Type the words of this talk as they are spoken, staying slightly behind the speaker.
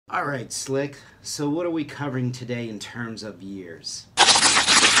All right, Slick. So what are we covering today in terms of years?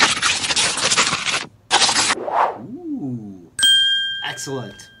 Ooh,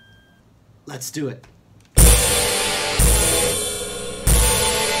 excellent. Let's do it.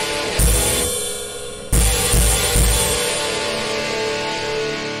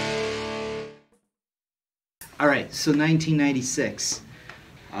 All right, so 1996.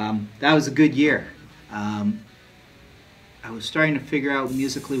 That was a good year. I was starting to figure out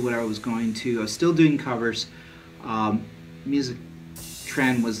musically what I was going to. I was still doing covers. Music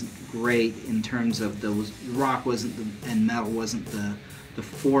trend wasn't great in terms of rock wasn't and metal wasn't the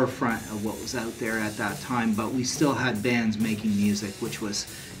forefront of what was out there at that time. But we still had bands making music, which was,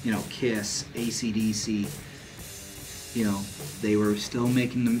 you know, Kiss, AC/DC. You know, they were still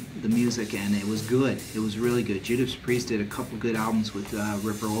making the music, and it was good. It was really good. Judas Priest did a couple good albums with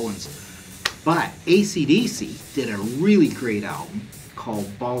Ripper Owens. But AC/DC did a really great album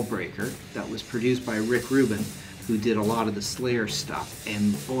called Ball Breaker that was produced by Rick Rubin, who did a lot of the Slayer stuff.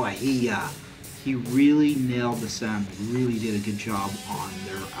 And boy, he really nailed the sound. He really did a good job on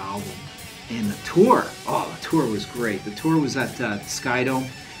their album. And the tour, the tour was great. The tour was at Skydome,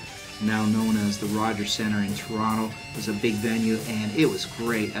 now known as the Rogers Centre in Toronto. It was a big venue, and it was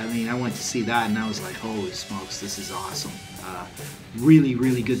great. I mean, I went to see that, and I was like, holy smokes, this is awesome. Really,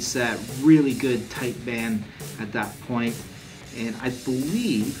 really good set, really good tight band at that point. And I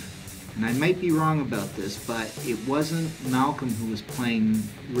believe, and I might be wrong about this, but it wasn't Malcolm who was playing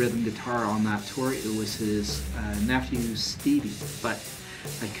rhythm guitar on that tour. It was his nephew Stevie, but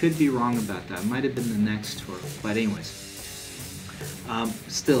I could be wrong about that. It might have been the next tour, but anyways.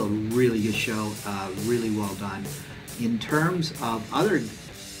 Still a really good show, really well done. In terms of other,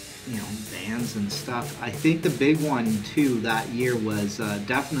 bands and stuff, I think the big one too that year was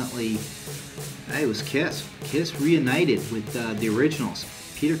definitely, it was Kiss. Kiss reunited with the originals,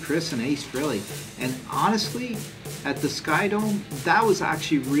 Peter Criss and Ace Frehley. And honestly, at the Skydome, that was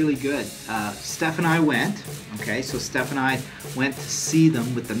actually really good. Steph and I went, so Steph and I went to see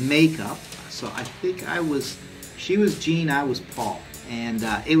them with the makeup. So I think she was Jean, I was Paul. And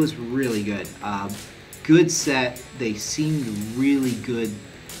it was really good. Good set. They seemed really good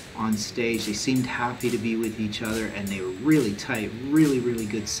on stage. They seemed happy to be with each other, and they were really tight. Really, really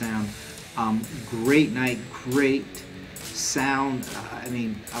good sound. Great night. Great sound. I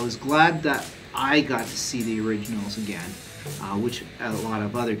mean, I was glad that I got to see the originals again, which a lot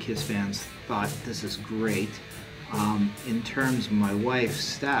of other Kiss fans thought this is great. In terms of my wife,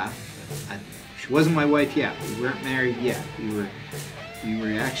 Steph, she wasn't my wife yet. We weren't married yet. We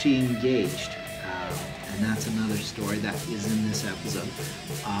were actually engaged, and that's another story that is in this episode.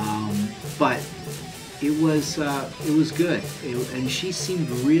 But it was good, and she seemed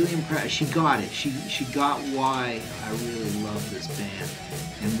really impressed. She got it. She got why I really love this band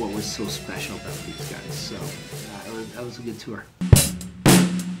and what was so special about these guys. So that was a good tour.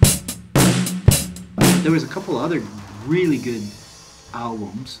 There was a couple other really good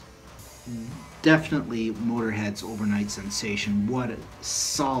albums. Definitely Motorhead's Overnight Sensation. What a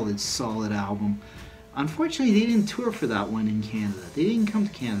solid album. Unfortunately, they didn't tour for that one in Canada. They didn't come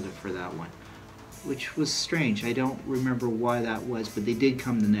to Canada for that one, which was strange. I don't remember why that was, but they did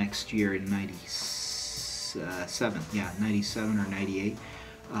come the next year in 97. Yeah, 97 or 98,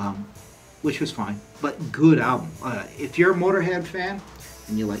 which was fine. But good album. If you're a Motorhead fan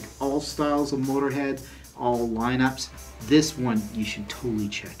and you like all styles of Motorhead, all lineups, this one you should totally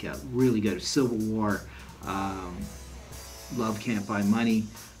check out. Really good. Civil War, Love Can't Buy Money,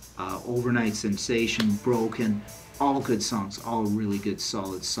 Overnight Sensation, Broken, all good songs, all really good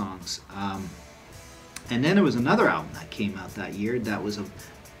solid songs. And then there was another album that came out that year that was a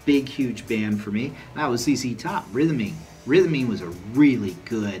big huge band for me. That was ZZ Top, Rhythmine. Rhythmine was a really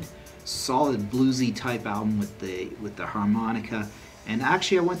good solid bluesy type album with the harmonica. And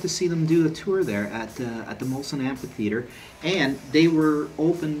actually, I went to see them do a tour there at the Molson Amphitheater, and they were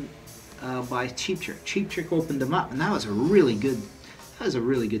opened by Cheap Trick. Cheap Trick opened them up, and that was a really good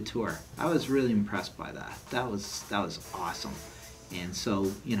tour. I was really impressed by that. That was awesome. And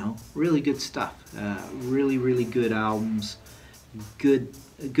so, really good stuff. Really good albums. Good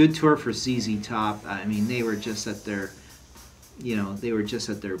tour for ZZ Top. I mean, they were just at their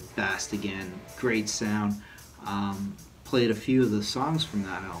best again. Great sound. Played a few of the songs from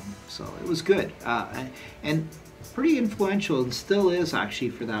that album, so it was good, and pretty influential, and still is actually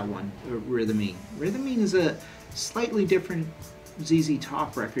for that one, Rhythmine. Rhythmine is a slightly different ZZ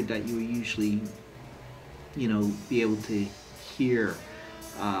Top record that you would usually, be able to hear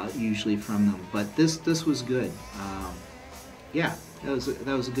usually from them, but this was good. Yeah, that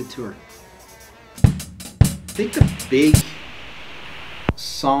was a good tour. I think the big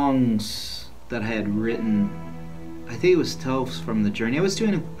songs that I had written. I think it was Tales from the Journey. I was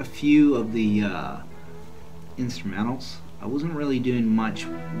doing a few of the instrumentals. I wasn't really doing much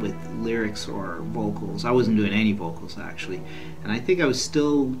with lyrics or vocals. I wasn't doing any vocals actually, and I think I was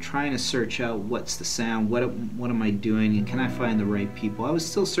still trying to search out what's the sound, what am I doing, and can I find the right people. I was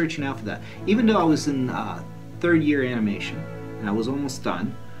still searching out for that, even though I was in third year animation and I was almost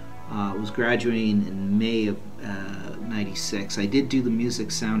done. I was graduating in May of '96. I did do the music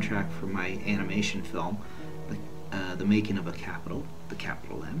soundtrack for my animation film, The Making of a Capital, the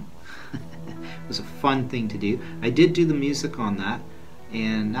capital M. It was a fun thing to do. I did do the music on that,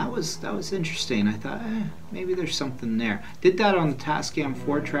 and that was interesting. I thought, maybe there's something there. Did that on the Tascam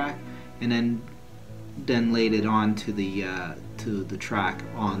 4 track, and then laid it on to the track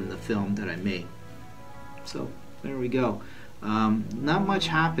on the film that I made. So there we go. Not much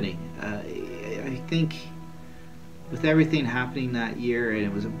happening. I think with everything happening that year, and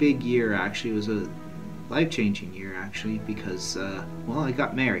it was a big year actually. It was a life-changing year actually, because well, I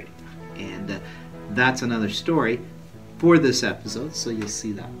got married, and that's another story for this episode, so you'll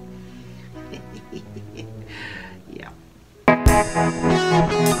see that. Yeah.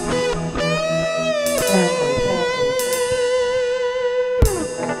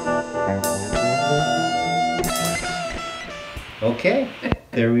 Okay,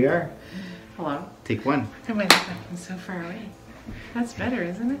 there we are. Hello. Take one. Oh my God, I'm so far away. That's better,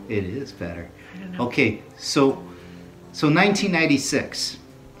 isn't it? It is better. I don't know. Okay, so 1996.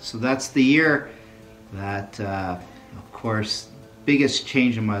 So that's the year that, of course, biggest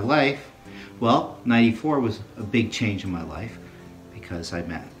change in my life. Well, 94 was a big change in my life because I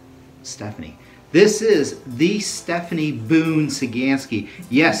met Stephanie. This is the Stephanie Boone Sagansky.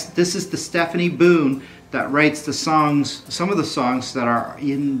 Yes, this is the Stephanie Boone that writes the songs, some of the songs that are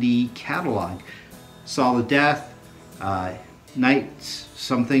in the catalog. Solid Death, Nights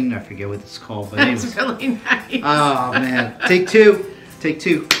something, I forget what it's called. But That's really nice. Oh man, take two.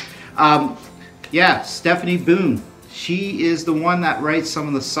 Yeah, Stephanie Boone. She is the one that writes some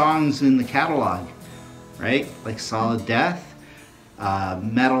of the songs in the catalog, right? Like Solid Death,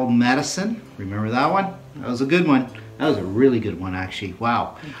 Metal Medicine. Remember that one? That was a good one. That was a really good one actually.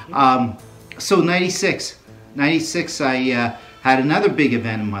 Wow. So 96, I had another big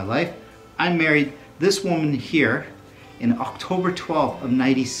event in my life. I married this woman here in October 12th of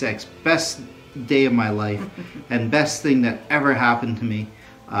 96. Best day of my life and best thing that ever happened to me.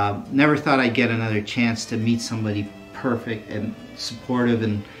 Never thought I'd get another chance to meet somebody perfect and supportive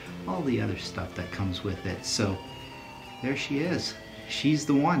and all the other stuff that comes with it. So there she is. She's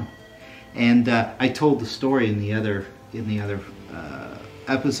the one. And I told the story in the other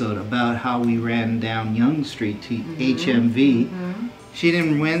episode about how we ran down Yonge Street to HMV. She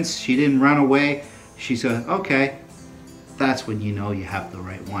didn't wince. She didn't run away. She said, okay, that's when you know you have the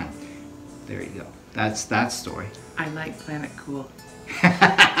right one. There you go. That's that story. I like Planet Cool.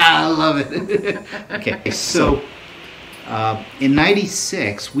 I love it. Okay, so in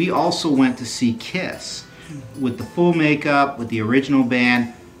 96, we also went to see Kiss with the full makeup, with the original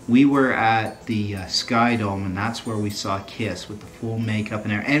band. We were at the Sky Dome, and that's where we saw Kiss with the full makeup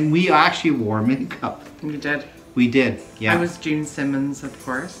and everything. And we actually wore makeup. You did? We did, yeah. I was June Simmons, of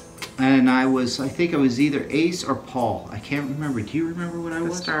course. And I think I was either Ace or Paul. I can't remember. Do you remember what I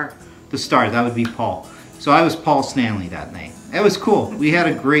was? The Star. The Star, that would be Paul. So I was Paul Stanley that night. It was cool. We had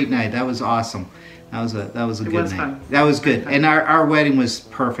a great night. That was awesome. That was a good night. Fun. That was good. And our wedding was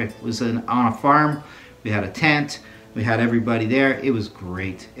perfect. It was on a farm. We had a tent. We had everybody there. It was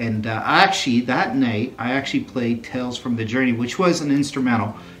great. And actually, that night, I actually played Tales from the Journey, which was an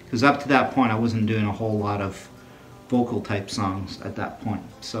instrumental. Because up to that point, I wasn't doing a whole lot of vocal type songs at that point.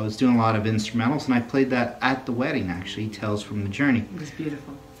 So I was doing a lot of instrumentals, and I played that at the wedding, actually, Tales from the Journey. It was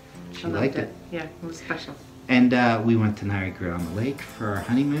beautiful. She liked it. Yeah, it was special. And we went to Niagara on the Lake for our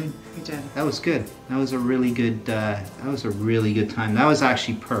honeymoon. We did. That was good. That was a really good. That was a really good time. That was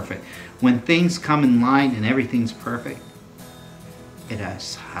actually perfect. When things come in line and everything's perfect, it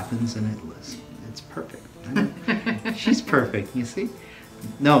just happens, and it's perfect. She's perfect. You see?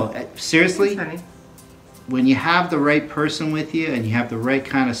 No, seriously. That's funny. When you have the right person with you and you have the right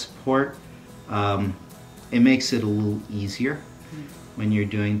kind of support, it makes it a little easier when you're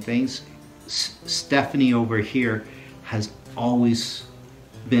doing things. Stephanie over here has always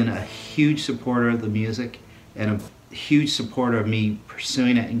been a huge supporter of the music and a huge supporter of me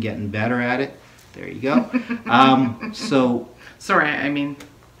pursuing it and getting better at it. There you go. So sorry, I mean.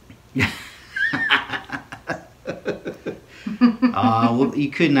 Well, you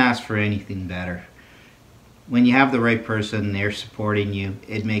couldn't ask for anything better. When you have the right person, they're supporting you,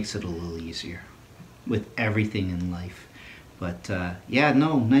 it makes it a little easier with everything in life. But yeah,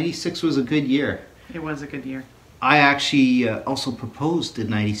 no, 96 was a good year. It was a good year. I actually also proposed in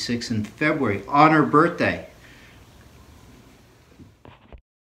 96 in February on her birthday.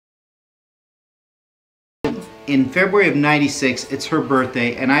 In February of 96, it's her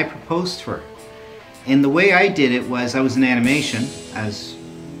birthday, and I proposed to her. And the way I did it was, I was in animation, as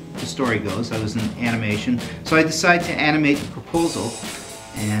the story goes. I was in animation. So I decided to animate the proposal,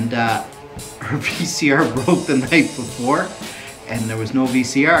 and her VCR broke the night before, and there was no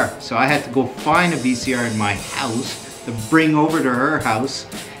VCR. So I had to go find a VCR in my house to bring over to her house,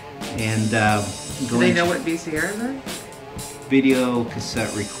 and Do they know what VCRs are? Video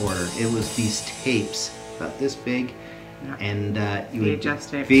cassette recorder. It was these tapes about this big, and you would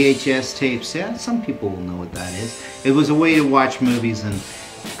VHS tapes. VHS tapes. Yeah, some people will know what that is. It was a way to watch movies, and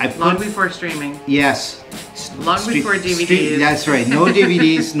long before streaming. Yes. Long before DVDs. That's right. No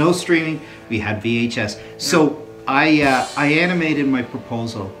DVDs, no streaming. We had VHS. So I animated my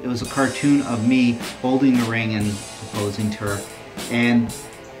proposal. It was a cartoon of me holding the ring and proposing to her, and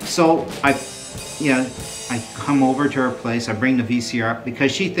so I come over to her place. I bring the VCR up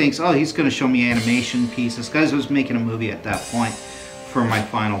because she thinks, oh, he's going to show me animation pieces, because I was making a movie at that point for my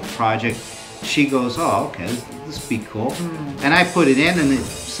final project. She goes, oh, okay, this would be cool. And I put it in, and it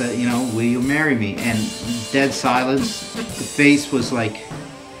said, you know, will you marry me? And dead silence. The face was like,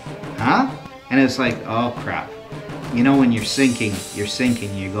 huh? And it's like, oh, crap. You know, when you're sinking, you're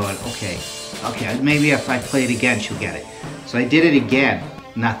going, okay, maybe if I play it again, she'll get it. So I did it again,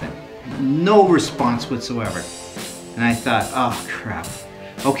 nothing. No response whatsoever. And I thought, oh, crap.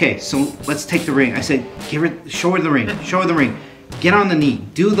 Okay, so let's take the ring. I said, show her the ring, show her the ring. Get on the knee,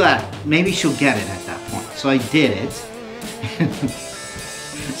 do that. Maybe she'll get it at that point. So I did it.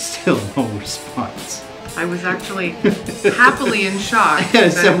 Still no response. I was actually happily in shock. I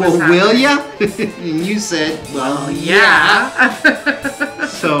said, well, will ya? And you said, well, yeah.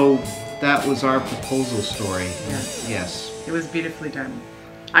 So that was our proposal story. Yes. It was beautifully done.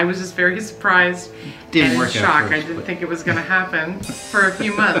 I was just very surprised Didn't and work in out shock. first, I didn't think it was going to happen for a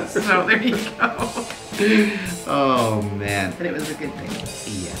few months. So there you go. Oh, man. But it was a good thing.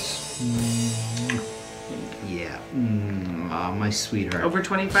 Yes. Yeah. Oh, my sweetheart. Over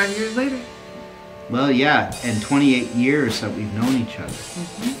 25 years later. Well, yeah, and 28 years that we've known each other.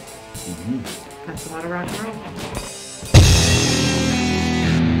 That's a lot of rock and roll.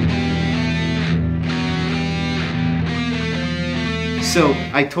 So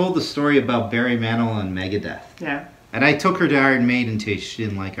I told the story about Barry Manilow and Megadeth. Yeah. And I took her to Iron Maiden too. She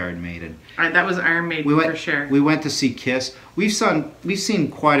didn't like Iron Maiden. That was Iron Maiden for sure. We went to see Kiss. We've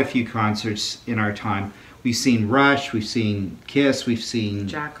seen quite a few concerts in our time. We've seen Rush. We've seen Kiss. We've seen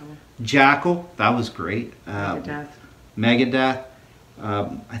Jackal. That was great. Megadeth.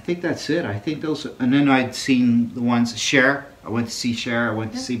 I think that's it. I think those. And then I'd seen the ones. Cher. I went to see Cher. I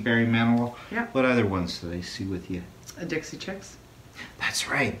went to see Barry Manilow. Yeah. What other ones did I see with you? Dixie Chicks. That's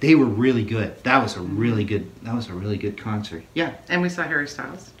right. They were really good. That was a really good. That was a really good concert. Yeah. And we saw Harry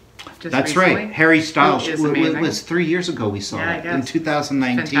Styles. That's right. Harry Styles. It was 3 years ago we saw that in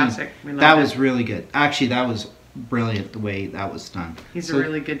 2019. Fantastic. We loved that it. was really good. Actually, that was brilliant the way that was done. He's a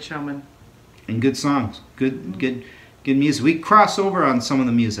really good showman. And good songs. Good music. We cross over on some of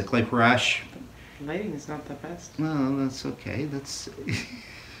the music, like Rush. The lighting is not the best. Well, that's okay. That's.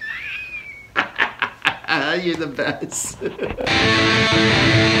 You're the best.